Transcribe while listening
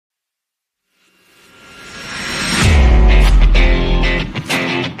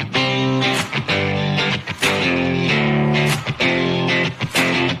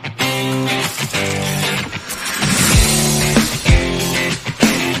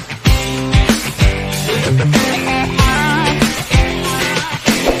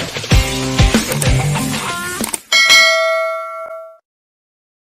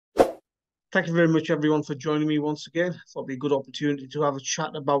Thank you very much, everyone, for joining me once again. Thought it'd be a good opportunity to have a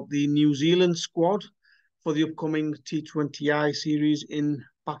chat about the New Zealand squad for the upcoming T20I series in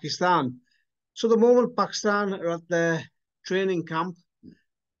Pakistan. So, at the moment, Pakistan are at their training camp.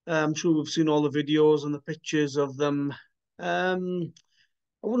 I'm sure we've seen all the videos and the pictures of them. I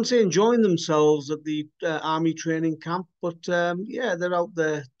wouldn't say enjoying themselves at the army training camp, but yeah, they're out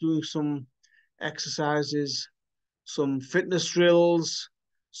there doing some exercises, some fitness drills,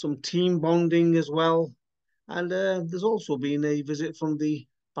 some team bonding as well. And there's also been a visit from the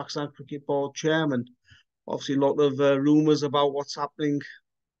Pakistan Cricket Board chairman. Obviously, a lot of rumours about what's happening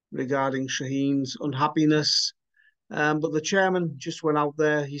regarding Shaheen's unhappiness. But the chairman just went out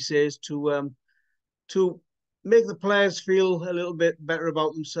there, he says, to make the players feel a little bit better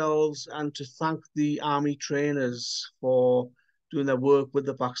about themselves and to thank the army trainers for doing their work with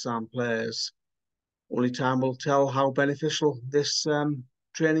the Pakistan players. Only time will tell how beneficial this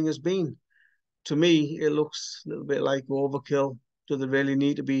training has been. To me, it looks a little bit like overkill. Do they really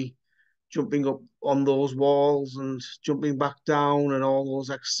need to be jumping up on those walls and jumping back down and all those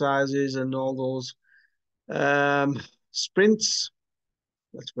exercises and all those sprints?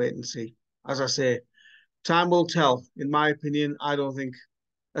 Let's wait and see. As I say, time will tell. In my opinion, I don't think,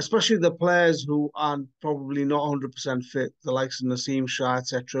 especially the players who are probably not 100% fit, the likes of Naseem Shah,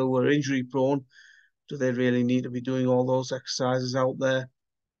 etc., who are injury prone, do they really need to be doing all those exercises out there?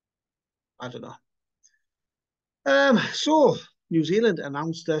 I don't know. So New Zealand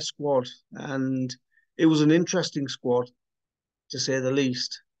announced their squad, and it was an interesting squad, to say the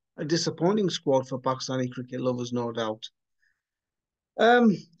least. A disappointing squad for Pakistani cricket lovers, no doubt.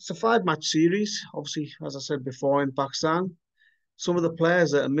 It's a five-match series, obviously, as I said before, in Pakistan. Some of the players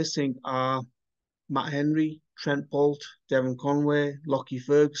that are missing are Matt Henry, Trent Boult, Devon Conway, Lockie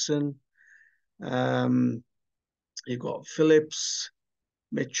Ferguson. Um, you've got Phillips,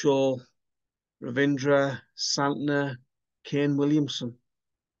 Mitchell, Ravindra, Santner, Kane Williamson,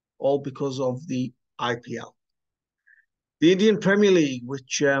 all because of the IPL. The Indian Premier League,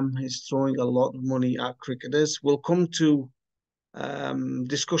 which is throwing a lot of money at cricketers, will come to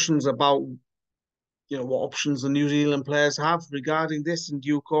discussions about what options the New Zealand players have regarding this in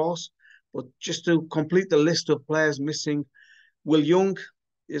due course. But just to complete the list of players missing, Will Young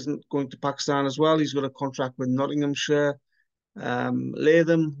isn't going to Pakistan as well. He's got a contract with Nottinghamshire.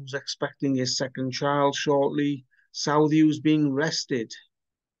 Latham, who's expecting his second child shortly. Southey, who's being rested.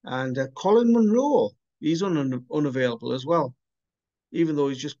 And Colin Munro, he's unavailable as well, even though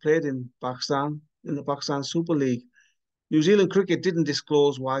he's just played in Pakistan, in the Pakistan Super League. New Zealand Cricket didn't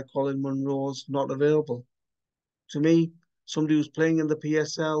disclose why Colin Munro's not available. To me, somebody who's playing in the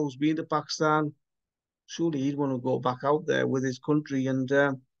PSL, who's been to Pakistan, surely he'd want to go back out there with his country and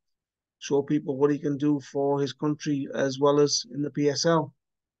show people what he can do for his country as well as in the PSL.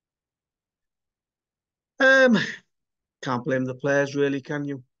 Can't blame the players, really, can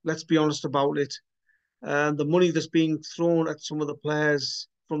you? Let's be honest about it. The money that's being thrown at some of the players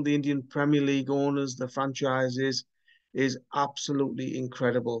from the Indian Premier League owners, the franchises, is absolutely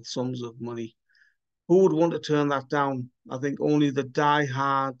incredible sums of money. Who would want to turn that down? I think only the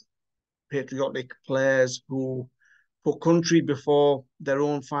die-hard patriotic players who put country before their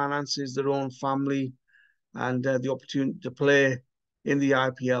own finances, their own family, and the opportunity to play in the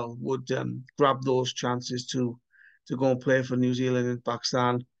IPL would grab those chances to go and play for New Zealand and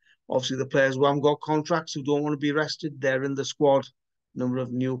Pakistan. Obviously, the players who haven't got contracts, who don't want to be rested, they're in the squad. Number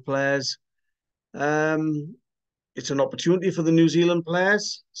of new players. It's an opportunity for the New Zealand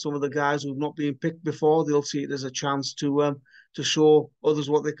players. Some of the guys who've not been picked before, they'll see it as a chance to show others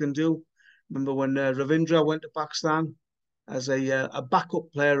what they can do. Remember when Ravindra went to Pakistan as a backup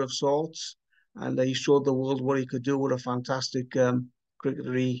player of sorts, and he showed the world what he could do. What a fantastic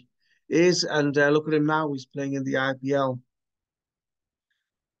cricketer he is. And look at him now, he's playing in the IPL.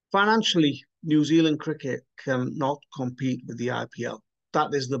 Financially, New Zealand cricket cannot compete with the IPL.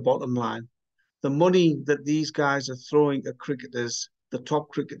 That is the bottom line. The money that these guys are throwing at cricketers, the top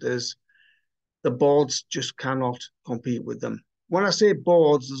cricketers, the boards just cannot compete with them. When I say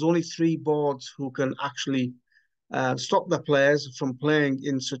boards, there's only three boards who can actually stop the players from playing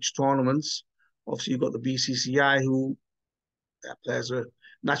in such tournaments. Obviously, you've got the BCCI, who their players are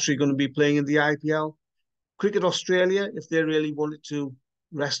naturally going to be playing in the IPL. Cricket Australia, if they really wanted to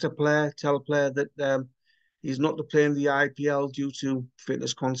rest a player, tell a player that he's not to play in the IPL due to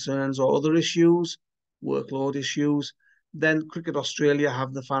fitness concerns or other issues, workload issues, then Cricket Australia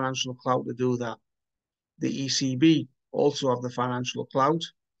have the financial clout to do that. The ECB also have the financial clout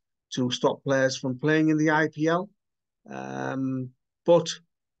to stop players from playing in the IPL. But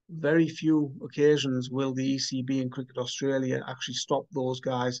very few occasions will the ECB and Cricket Australia actually stop those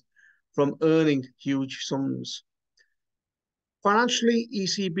guys from earning huge sums. Financially,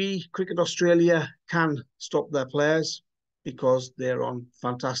 ECB, Cricket Australia can stop their players because they're on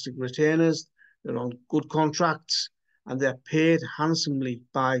fantastic retainers, they're on good contracts, and they're paid handsomely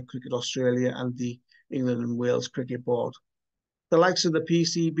by Cricket Australia and the England and Wales Cricket Board. The likes of the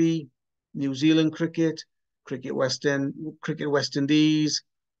PCB, New Zealand Cricket, Cricket West Indies,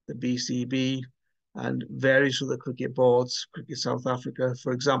 the BCB, and various other cricket boards, Cricket South Africa,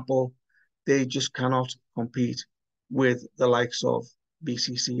 for example, they just cannot compete with the likes of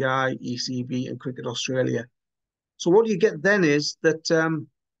BCCI, ECB, and Cricket Australia. So what you get then is that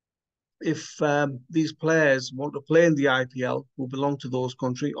if these players want to play in the IPL who belong to those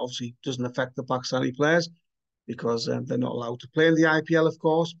countries, obviously doesn't affect the Pakistani players because they're not allowed to play in the IPL, of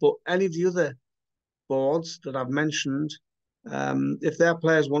course, but any of the other boards that I've mentioned, if their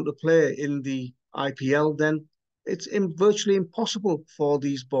players want to play in the IPL, then it's virtually impossible for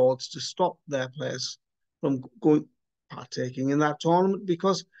these boards to stop their players from partaking in that tournament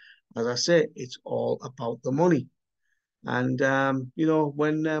because, as I say, it's all about the money. And, you know,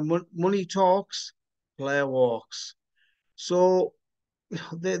 when money talks, player walks. So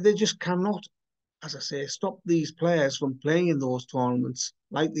they just cannot, as I say, stop these players from playing in those tournaments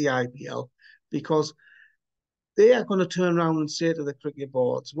like the IPL because they are going to turn around and say to the cricket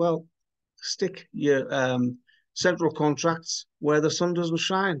boards, well, stick your central contracts where the sun doesn't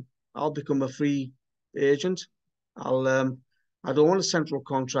shine. I'll become a free agent. I don't want a central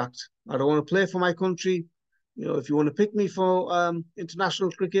contract. I don't want to play for my country. You know, if you want to pick me for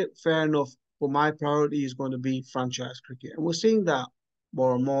international cricket, fair enough. But my priority is going to be franchise cricket. And we're seeing that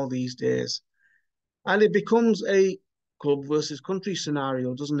more and more these days. And it becomes a club versus country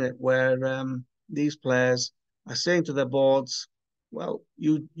scenario, doesn't it? Where these players are saying to their boards, well,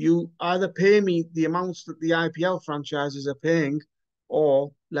 you either pay me the amounts that the IPL franchises are paying,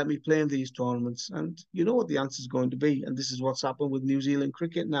 or let me play in these tournaments. And you know what the answer is going to be. And this is what's happened with New Zealand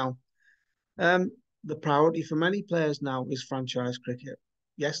cricket now. The priority for many players now is franchise cricket.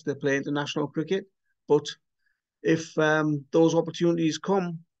 Yes, they play international cricket, but if those opportunities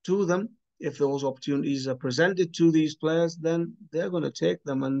come to them, if those opportunities are presented to these players, then they're going to take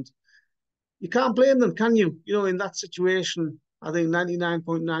them. And you can't blame them, can you? You know, in that situation, I think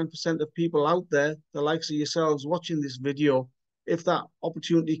 99.9% of people out there, the likes of yourselves watching this video, if that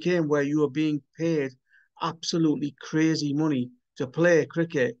opportunity came where you are being paid absolutely crazy money to play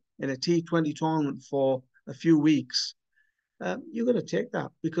cricket in a T20 tournament for a few weeks, you're going to take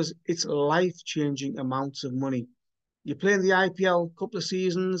that because it's life-changing amounts of money. You play in the IPL a couple of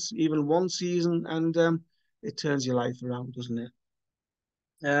seasons, even one season, and it turns your life around, doesn't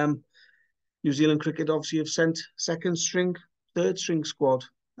it? New Zealand cricket obviously have sent second string, third string squad.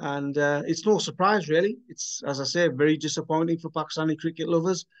 And it's no surprise, really. It's, as I say, very disappointing for Pakistani cricket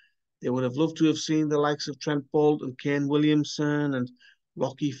lovers. They would have loved to have seen the likes of Trent Boult and Kane Williamson and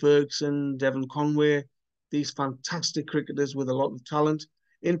Lockie Ferguson, Devon Conway, these fantastic cricketers with a lot of talent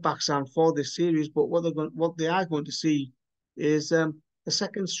in Pakistan for this series. But what they are going to see is a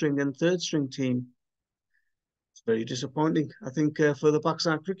second string and third string team. It's very disappointing. I think for the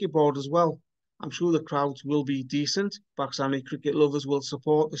Pakistan Cricket Board as well. I'm sure the crowds will be decent. Pakistani cricket lovers will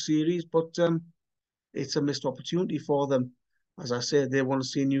support the series, but it's a missed opportunity for them. As I say, they want to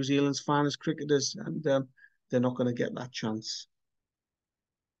see New Zealand's finest cricketers, and they're not going to get that chance.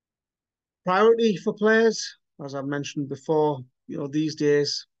 Priority for players, as I've mentioned before, you know, these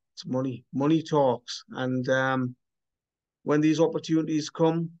days it's money. Money talks, and when these opportunities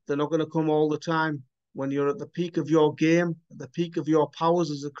come, they're not going to come all the time. When you're at the peak of your game, at the peak of your powers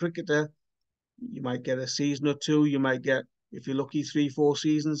as a cricketer, you might get a season or two. You might get, if you're lucky, 3-4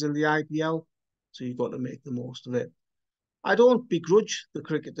 seasons in the IPL. So you've got to make the most of it. I don't begrudge the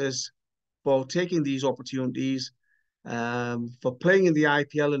cricketers for taking these opportunities, for playing in the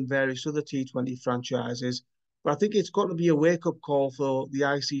IPL and various other T20 franchises. But I think it's got to be a wake-up call for the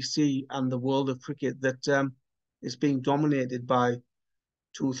ICC and the world of cricket that is being dominated by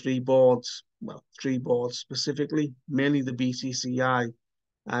 2-3 boards, well, 3 boards specifically, mainly the BCCI.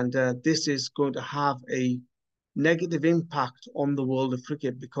 And this is going to have a negative impact on the world of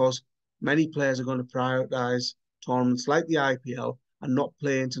cricket because many players are going to prioritise tournaments like the IPL and not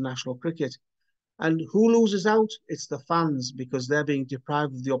play international cricket. And who loses out? It's the fans because they're being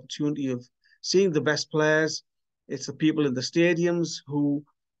deprived of the opportunity of seeing the best players. It's the people in the stadiums who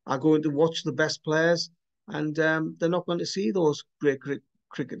are going to watch the best players, and they're not going to see those great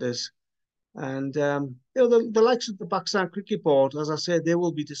cricketers. And you know, the likes of the Pakistan Cricket Board, as I said, they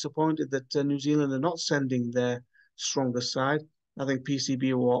will be disappointed that New Zealand are not sending their strongest side. I think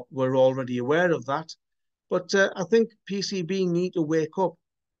PCB were already aware of that, but I think PCB need to wake up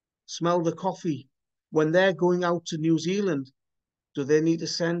smell the coffee. When they're going out to New Zealand, do they need to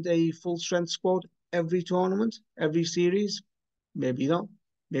send a full strength squad every tournament, every series? Maybe not.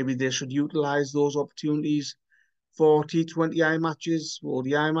 Maybe they should utilize those opportunities for T20I matches,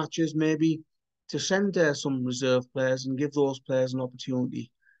 ODI matches, maybe to send some reserve players and give those players an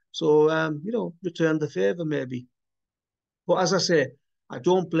opportunity. So, return the favour maybe. But as I say, I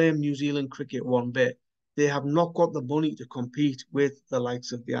don't blame New Zealand cricket one bit. They have not got the money to compete with the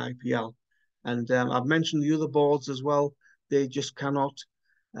likes of the IPL. And I've mentioned the other boards as well. They just cannot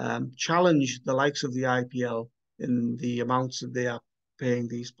challenge the likes of the IPL in the amounts that they are paying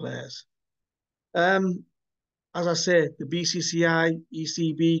these players. Um, as I say, the BCCI,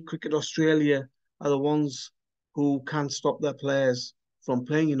 ECB, Cricket Australia are the ones who can stop their players from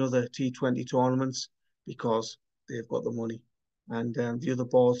playing in other T20 tournaments because they've got the money. And the other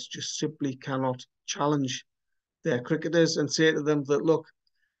boards just simply cannot challenge their cricketers and say to them that, look,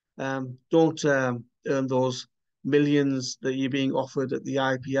 don't earn those millions that you're being offered at the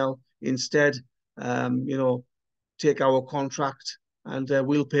IPL. Instead, take our contract and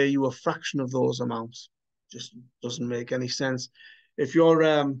we'll pay you a fraction of those amounts. Just doesn't make any sense. If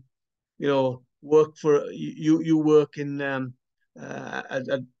you're, work for you work in a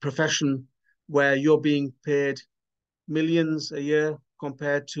profession where you're being paid millions a year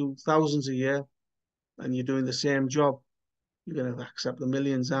compared to thousands a year, and you're doing the same job, you're going to accept the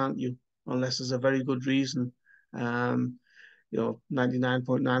millions, aren't you? Unless there's a very good reason.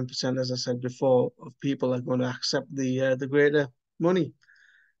 99.9%, as I said before, of people are going to accept the greater money.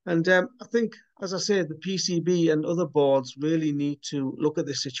 And I think, as I say, the PCB and other boards really need to look at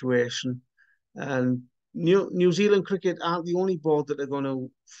the situation. And New Zealand cricket aren't the only board that are going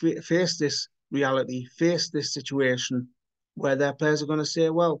to face this reality, face this situation, where their players are going to say,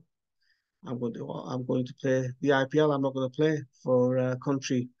 "Well, I'm going to play the IPL. I'm not going to play for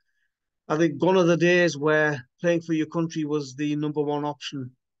country." I think gone are the days where playing for your country was the number one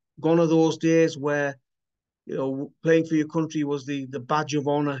option. Gone are those days where playing for your country was the badge of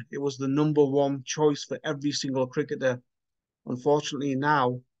honor. It was the number one choice for every single cricketer. Unfortunately,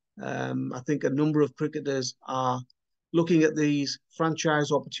 now I think a number of cricketers are looking at these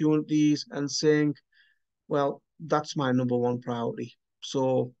franchise opportunities and saying, "Well, that's my number one priority."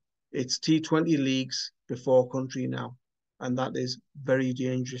 So it's T20 leagues before country now, and that is very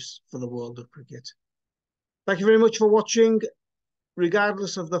dangerous for the world of cricket. Thank you very much for watching.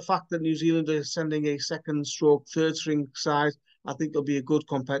 Regardless of the fact that New Zealand is sending a second stroke third string side, I think it'll be a good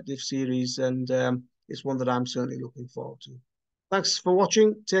competitive series, and it's one that I'm certainly looking forward to. Thanks for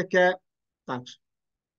watching. Take care. Thanks.